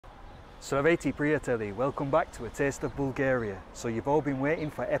Здравейте, приятели! Welcome back to A Taste of Bulgaria. So you've all been waiting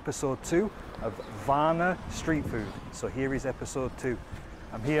for episode 2 of Varna street food. So here is episode 2.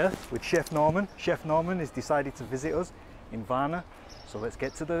 I'm here with Chef Normen. Chef Normen has decided to visit us in Varna. So let's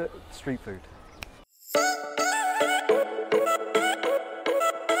get to the street food.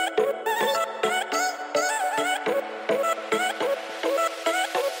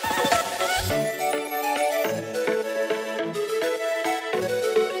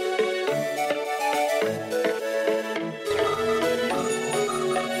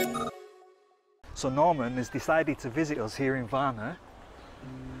 So Norman has decided to visit us here in Varna.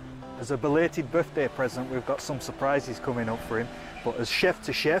 As a belated birthday present, we've got some surprises coming up for him. But as chef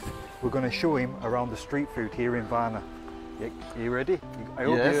to chef, we're going to show him around the street food here in Varna. You ready?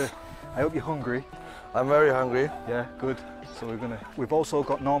 Yes. I hope you're hungry. I'm very hungry. Yeah, good. So we've also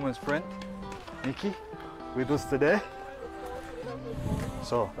got Norman's friend, Nikki, with us today.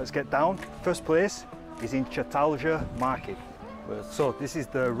 So let's get down. First place is in Chatalja Market. So this is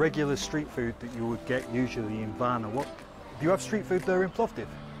the regular street food that you would get usually in Varna. Do you have street food there in Plovdiv?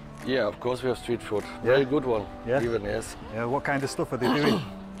 Yeah, of course we have street food. Yeah. Very good one. Yeah. Even, yes. Yeah. What kind of stuff are they doing?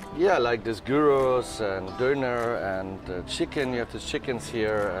 Yeah, like this gyros and döner and chicken. You have the chickens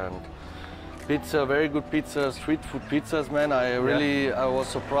here and pizza. Very good pizza. Street food pizzas, man. I was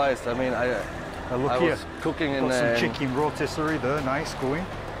surprised. I mean, I was cooking in some chicken rotisserie there. Nice going.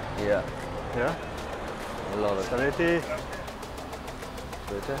 Yeah. Yeah. I love it. Sarete.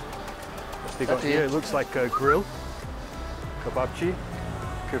 What's they got here? It looks like a grill, kebabchi,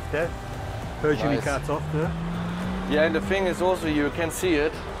 kufte, Persian kartof there. Yeah, and the thing is also, you can see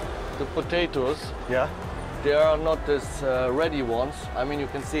it, the potatoes. Yeah. They are not this ready ones. I mean, you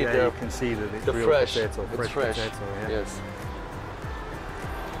can see it. You can see that it's real fresh. potato. It's fresh. Potato, yeah. Yes.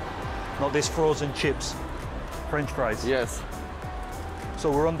 Not this frozen chips, French fries. Yes. So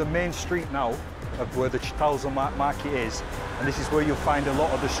we're on the main street now of where the Chatalja market is, and this is where you'll find a lot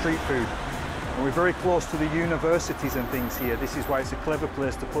of the street food. And we're very close to the universities and things here. This is why it's a clever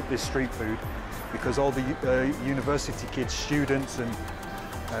place to put this street food, because all the university kids, students, and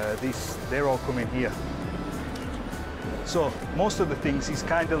they're all coming here. So most of the things is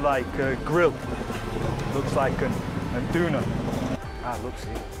kind of like a grill. Looks like an döner. Looks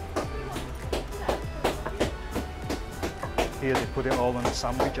here. Here they put it all on a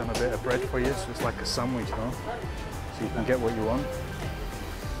sandwich on a bit of bread for you, so it's like a sandwich, no? So you can get what you want.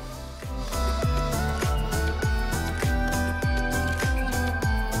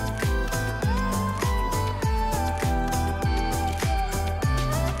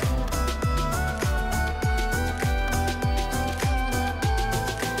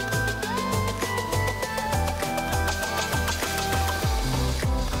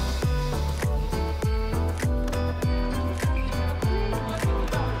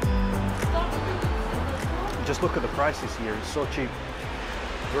 Just look at the prices here, it's so cheap,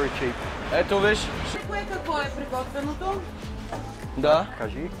 very cheap. Ето виж. Какво е приготвеното? Да.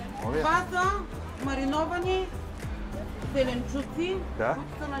 Кажи. Това са мариновани зеленчуци, Да.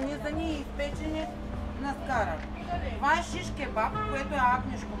 които са нанизани и изпечени на скара. Това е шиш кебаб, което е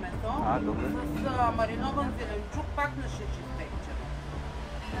агнешко месо, добре. с маринован зеленчук, пак на шиш изпечен.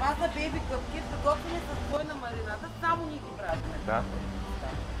 Това са бейби къпки, приготвени с двойна маринада, само ние ги правим. Да.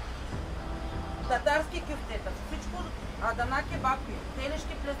 Татарски кюфтета, всичко, адана кебабки,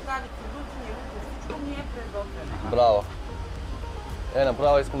 телешки плескали, козуци, всичко ни е приготвено. Браво.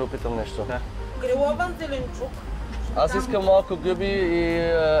 Направо искам да опитам нещо. Да. Грилован зеленчук. Аз искам малко гъби и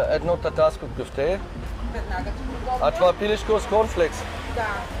едно татарско кюфте. Веднага ти приготвя. А това пилешко с корнфлекс? Да.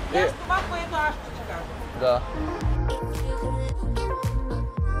 Ето това, което аз ще ти кажа. Да.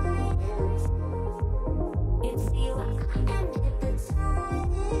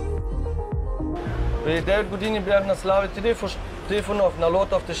 Преди 9 години бях на Слави Трифонов, на Lord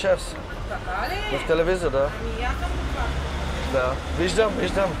of the Chefs. Така ли? В телевизия, да. Ами аз съм това. Да. Виждам.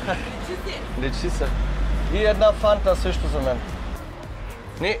 Личи си. Личи се. И една фанта също за мен.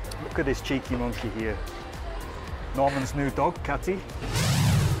 Не. Look at this cheeky monkey here. Norman's new dog, Catty.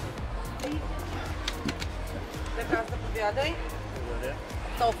 Така, заповядай.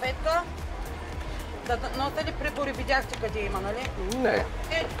 Салфетка. Да нося ли прибори, видяхте къде има, нали? Не.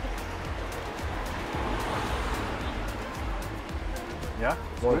 Yeah?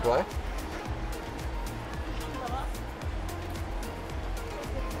 Може това е?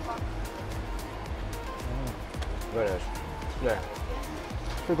 Very nice. Не.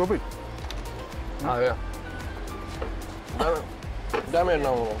 Ще го бит. Я. Дай ми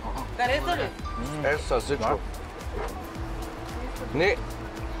едно. Хареса ли? Със всичко. Не.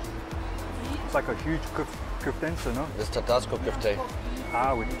 It's like a huge kuftense, no? Das ist Tatarsko Küfte.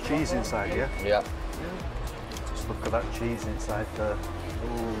 Ah, with cheese inside, yeah? Yeah. Just look at that cheese inside there. Ooh,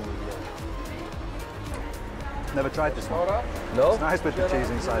 yeah. Never tried this one. No? It's nice with the cheese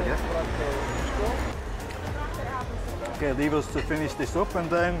inside, yeah? Okay, leave us to finish this up and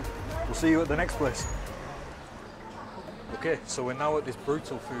then we'll see you at the next place. Okay, so we're now at this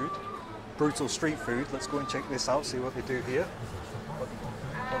brutal street food. Let's go and check this out, see what they do here.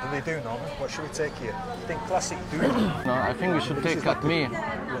 What do they do, Norman? What should we take here? I think classic doodle. No, I think we should take katmi.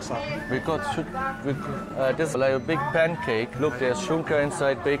 What's that? Because this is like a big pancake. Look, there's shunka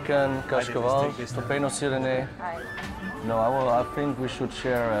inside, bacon, kashkaval, topeno sirene. No, I think we should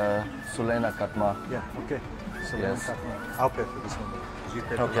share Sulena katma. Yeah, okay. So Yes. I'll pay for this one. 'Cause you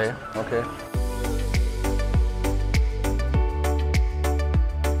pay for Okay, this one. okay.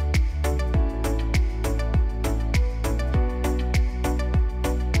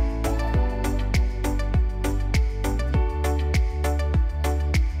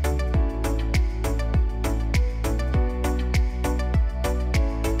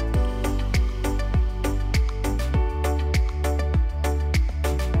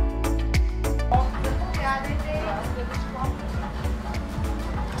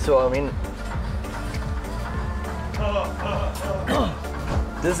 So I mean,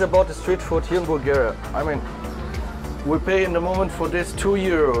 this is about the street food here in Bulgaria. I mean, we pay in the moment for this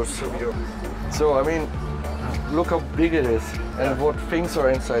 €2. So I mean, look how big it is and what things are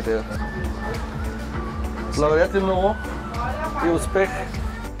inside there. Slavretino, uspech.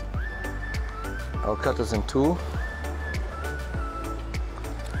 I'll cut this in two.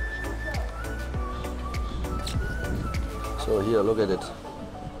 So here, look at it.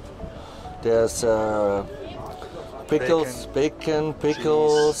 There's pickles, bacon,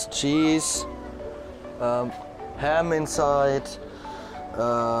 pickles, cheese, ham inside,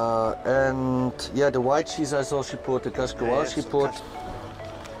 and yeah, the white cheese I saw she put, the kashkaval she put.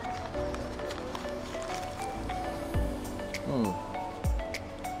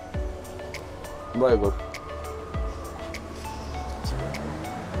 Very good.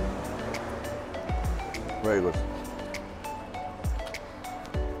 Very good.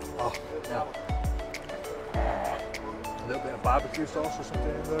 Oh, yeah. A little bit of barbecue sauce or something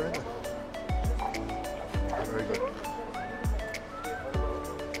in there, isn't it? Very good.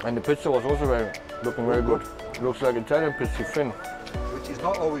 And the pizza was also looking very good. Looks like Italian pizza, thin. Which is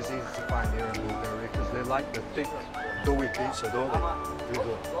not always easy to find here in Bulgaria because they like the thick, doughy pizza, don't they?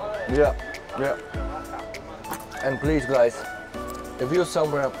 Usually. Yeah, yeah. And please, guys, if you're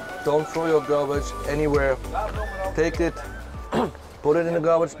somewhere, don't throw your garbage anywhere. Take it, put it in the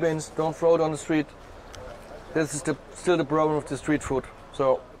garbage bins. Don't throw it on the street. This is still the problem with the street food.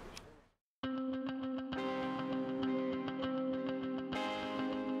 So.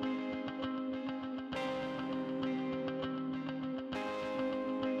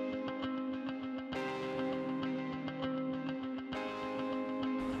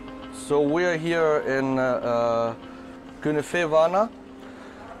 So we are here in Visit Varna.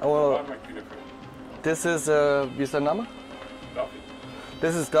 This is, wie ist der Name?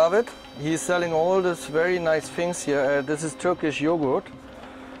 This is David. He's selling all these very nice things here. This is Turkish yogurt,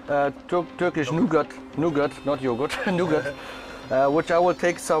 Turkish nougat, not yogurt, nougat, which I will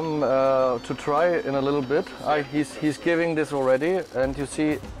take some to try in a little bit. He's giving this already, and you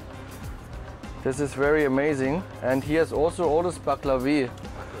see, this is very amazing. And he has also all this baklavi.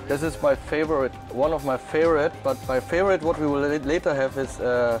 This is my favorite, one of my favorite, but my favorite what we will later have is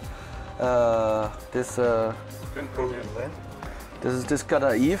this is this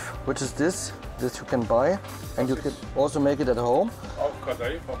kadaif, which is this you can buy, and you can also make it at home. Auch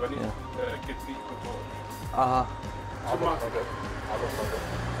Kadaif, aber nicht, geht nicht mit Aha.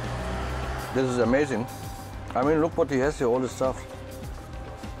 This is amazing. I mean, look what he has here, all this stuff.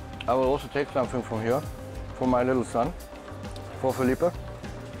 I will also take something from here, for my little son, for Felipe.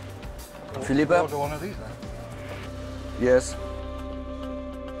 Felipe? Order one of these then. Yes.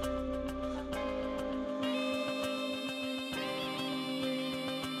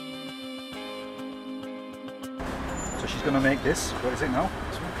 So she's going to make this. What is it now?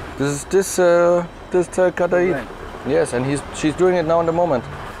 This is this kadaif. Yes, and she's doing it now in the moment.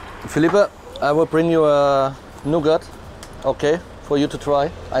 Felipe, I will bring you a nougat, okay, for you to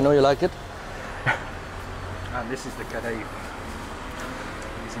try. I know you like it. And this is the kadaif.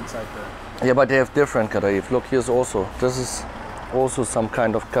 It's inside there. Yeah, but they have different kadaif. Look, here's also. This is also some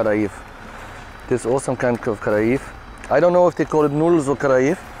kind of kadaif. This is also some kind of kadaif. I don't know if they call it noodles or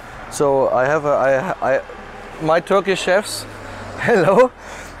kadaif. So I have my Turkish chefs. Hello.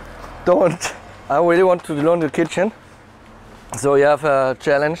 I really want to learn the kitchen. So you have a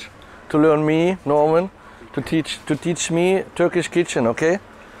challenge to learn me, Norman, to teach me Turkish kitchen, okay?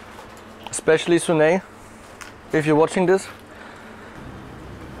 Especially Sunay, if you're watching this.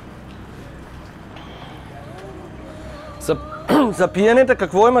 За пиенето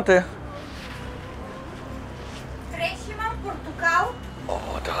какво имате? Фреш имам портокал.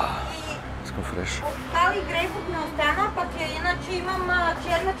 О, да. Искам фреш. Портокал и грейпфрут не остана, пък иначе имам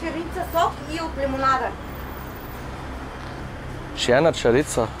черна черница сок и от лимонада. Черна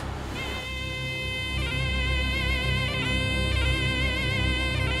черница?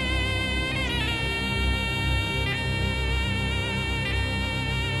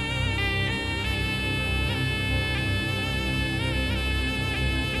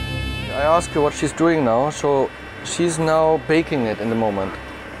 I asked her what she's doing now, so she's now baking it in the moment.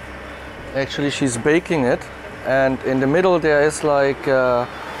 Actually, she's baking it, and in the middle there is like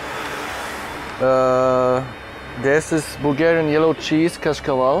there's this Bulgarian yellow cheese,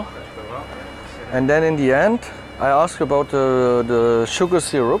 kashkaval, and then in the end, I asked her about the sugar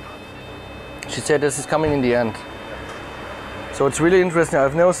syrup. She said this is coming in the end. So it's really interesting.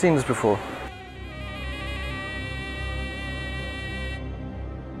 I've never seen this before.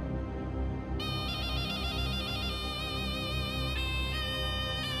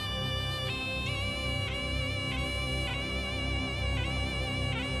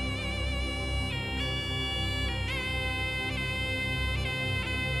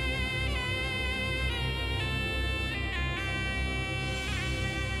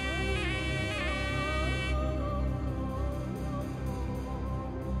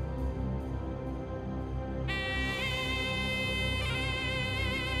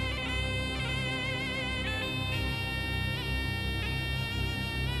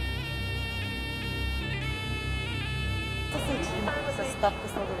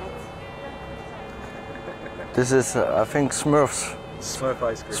 This is, I think, Smurfs. Smurf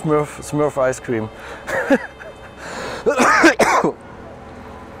ice cream. Smurf ice cream.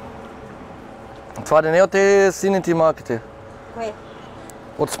 Това да не от те сините марките? Кое?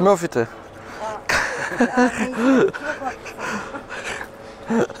 От Смърфите.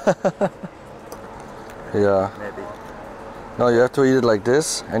 Yeah. Maybe. No, you have to eat it like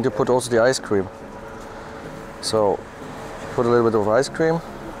this, and you put also the ice cream. So, put a little bit of ice cream.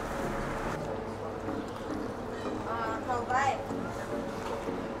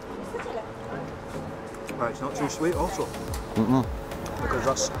 Right, it's not too sweet also. Because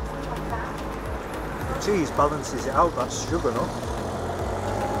that's the cheese balances it out, that's sugar, no?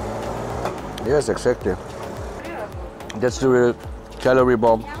 Yes, exactly. That's the real calorie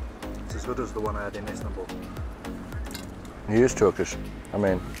bomb. It's as good as the one I had in Istanbul. He is Turkish, I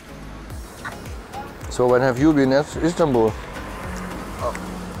mean. So when have you been at Istanbul?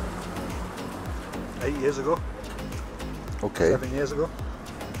 8 years ago. Okay. 7 years ago.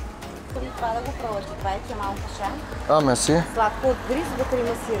 Това да го пробвате, това е кемал паша. Ah, merci. Сладко от гриз, вътре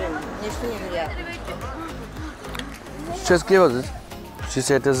има сирене. Нещо невероятно. Just give us it. She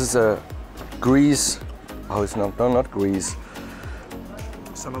said this is a grease. Oh, it's not. No, not grease.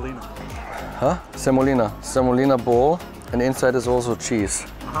 Semolina. Huh? Semolina. Semolina ball, and inside is also cheese.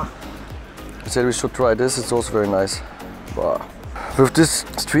 She said we should try this. It's also very nice. Wow. With this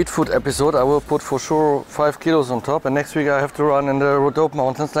street food episode, I will put for sure 5 kilos on top, and next week I have to run in the Rhodope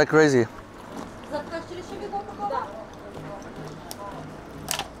Mountains like crazy.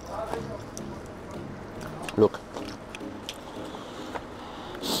 Look.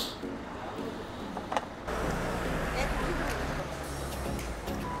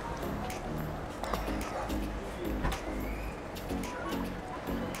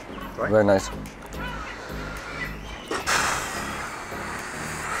 Right. Very nice.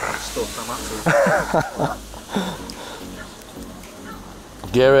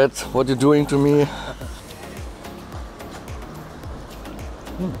 Garrett, what are you doing to me?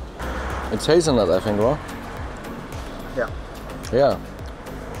 It's hazelnut, I think, right? Yeah. Yeah.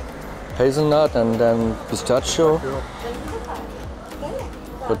 Hazelnut and then pistachio.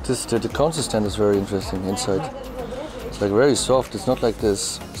 But this, the consistency is very interesting inside. It's like very soft. It's not like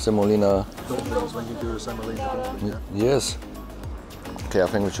this semolina. Dumplings when you do a semolina dumpling. Yes. Okay, I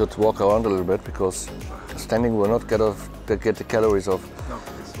think we should walk around a little bit because standing will not get the calories off. No,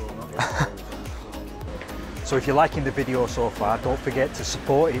 it's all not. So if you're liking the video so far, don't forget to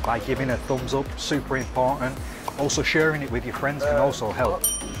support it by giving a thumbs up, super important. Also sharing it with your friends can also help.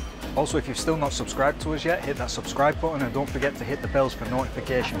 Also, if you've still not subscribed to us yet, hit that subscribe button and don't forget to hit the bells for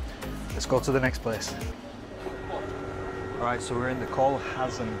notification. Let's go to the next place. Alright, so we're in the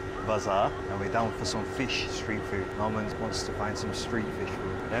Kolhazen Bazaar and we're down for some fish street food. Norman wants to find some street fish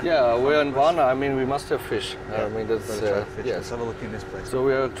food. Yeah, we're in Varna. I mean, we must have fish. Yeah, I mean, that's fish. yes. Let's have a look in this place. So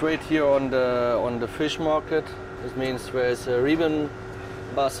we are straight here on the fish market. This means there's a Rieben,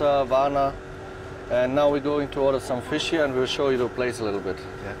 Bazaar, Varna, and now we're going to order some fish here, and we'll show you the place a little bit.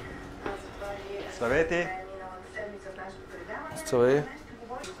 Yeah. Здравейте. Sorry.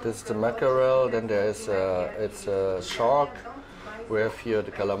 This is the mackerel. Then there is it's a shark. We have here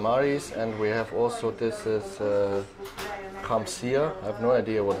the calamaris, and we have also this is kamsia. I have no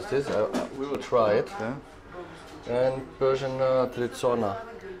idea what it is. We will try it. Yeah. And Persian tritsona.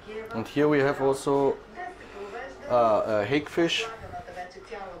 And here we have also hagfish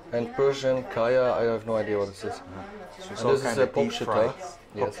and Persian kaya. I have no idea what this is. So this is a popshita.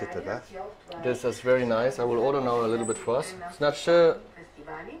 Yes. Popshita, This is very nice. I will order now a little bit first. Значи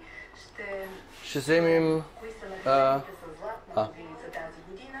ще вземем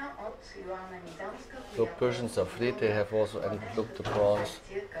so Persian safri. They have also, and look, the prawns.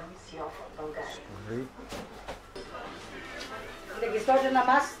 Да ги сложа на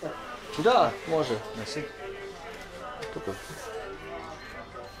масата. Да, може. Merci. Тук.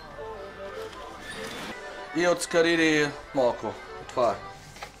 И от скарири малко. Това е.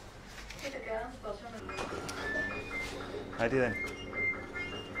 Heidi then.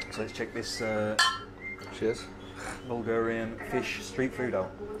 So let's check this Cheers. Bulgarian fish street food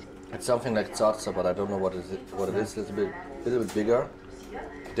out. It's something like tsarsa, but I don't know what it is. It's a little bit bigger.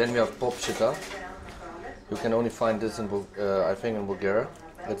 Then we have popshita. You can only find this in, I think, in Bulgaria.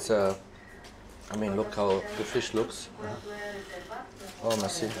 It's I mean, look how the fish looks. Oh,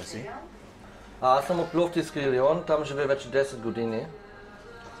 merci. Merci. Аз съм от Пловдивски район, там живея вече 10 години.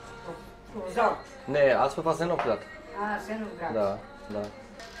 Зор. Не, аз в Асеновград. Сеновград. Да, да.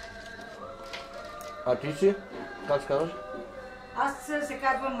 А ти си? Как се казваш? Аз се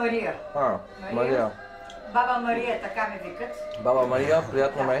казвам Мария. Мария. Баба Мария, така ме викат. Баба Мария,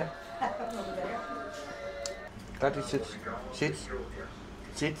 приятно ме. Благодаря. Как ти сиц? Сиц?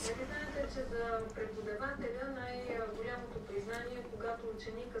 Сиц? Че за преподавателя най-голямото признание, когато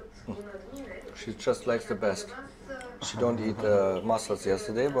ученикът го надмине. She just likes the best. She don't eat mussels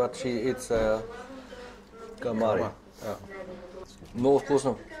yesterday, but she eats calamari. Yeah. Много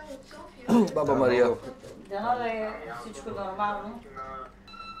вкусно. Баба Мария. Дано да е всичко нормално.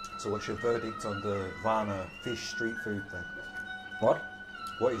 So what's your verdict on the Varna fish street food then? What?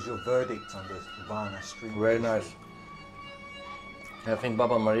 What is your verdict on the Varna street Very fish? nice. I think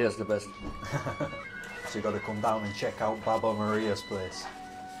Baba Maria is the best. So you got to come down and check out Baba Maria's place.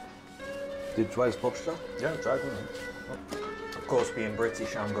 Did you try this popstar? Yeah, try one. Of course, being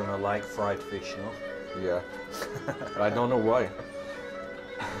British, I'm gonna like fried fish, you know? Yeah. I don't know why.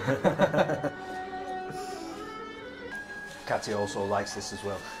 Katy also likes this as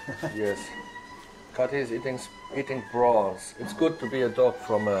well. Yes. Kati is eating prawns. It's good to be a dog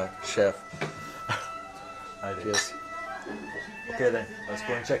from a chef. I do. Yes. Okay then, let's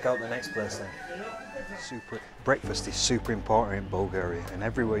go and check out the next place then. Breakfast is super important in Bulgaria, and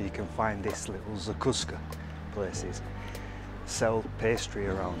everywhere you can find this little zakuska places sell pastry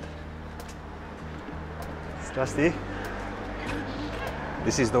around. Zdrasti.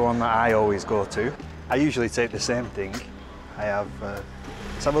 This is the one that I always go to. I usually take the same thing. I have,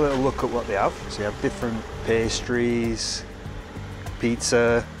 let's have a little look at what they have. So you have different pastries,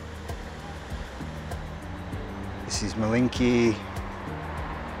 pizza. This is malinki.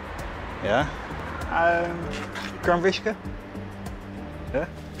 Yeah. Kranvishka. Yeah.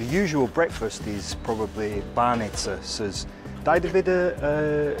 The usual breakfast is probably barnitsa. Says Dajdevida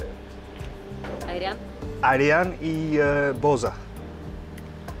Arian и boza.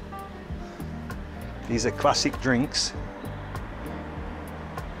 These are classic drinks.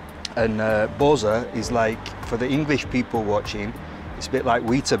 And boza is like, for the English people watching, it's a bit like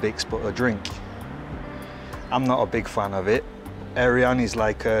Weetabix but a drink. I'm not a big fan of it. Arian is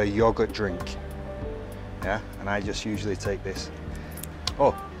like a yogurt drink. Yeah, and I just usually take this.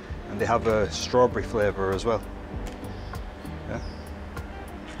 Oh, and they have a strawberry flavour as well. Yeah.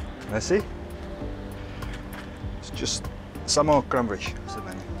 Merci. It's just samo kramvish.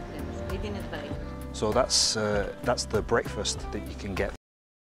 So that's the breakfast that you can get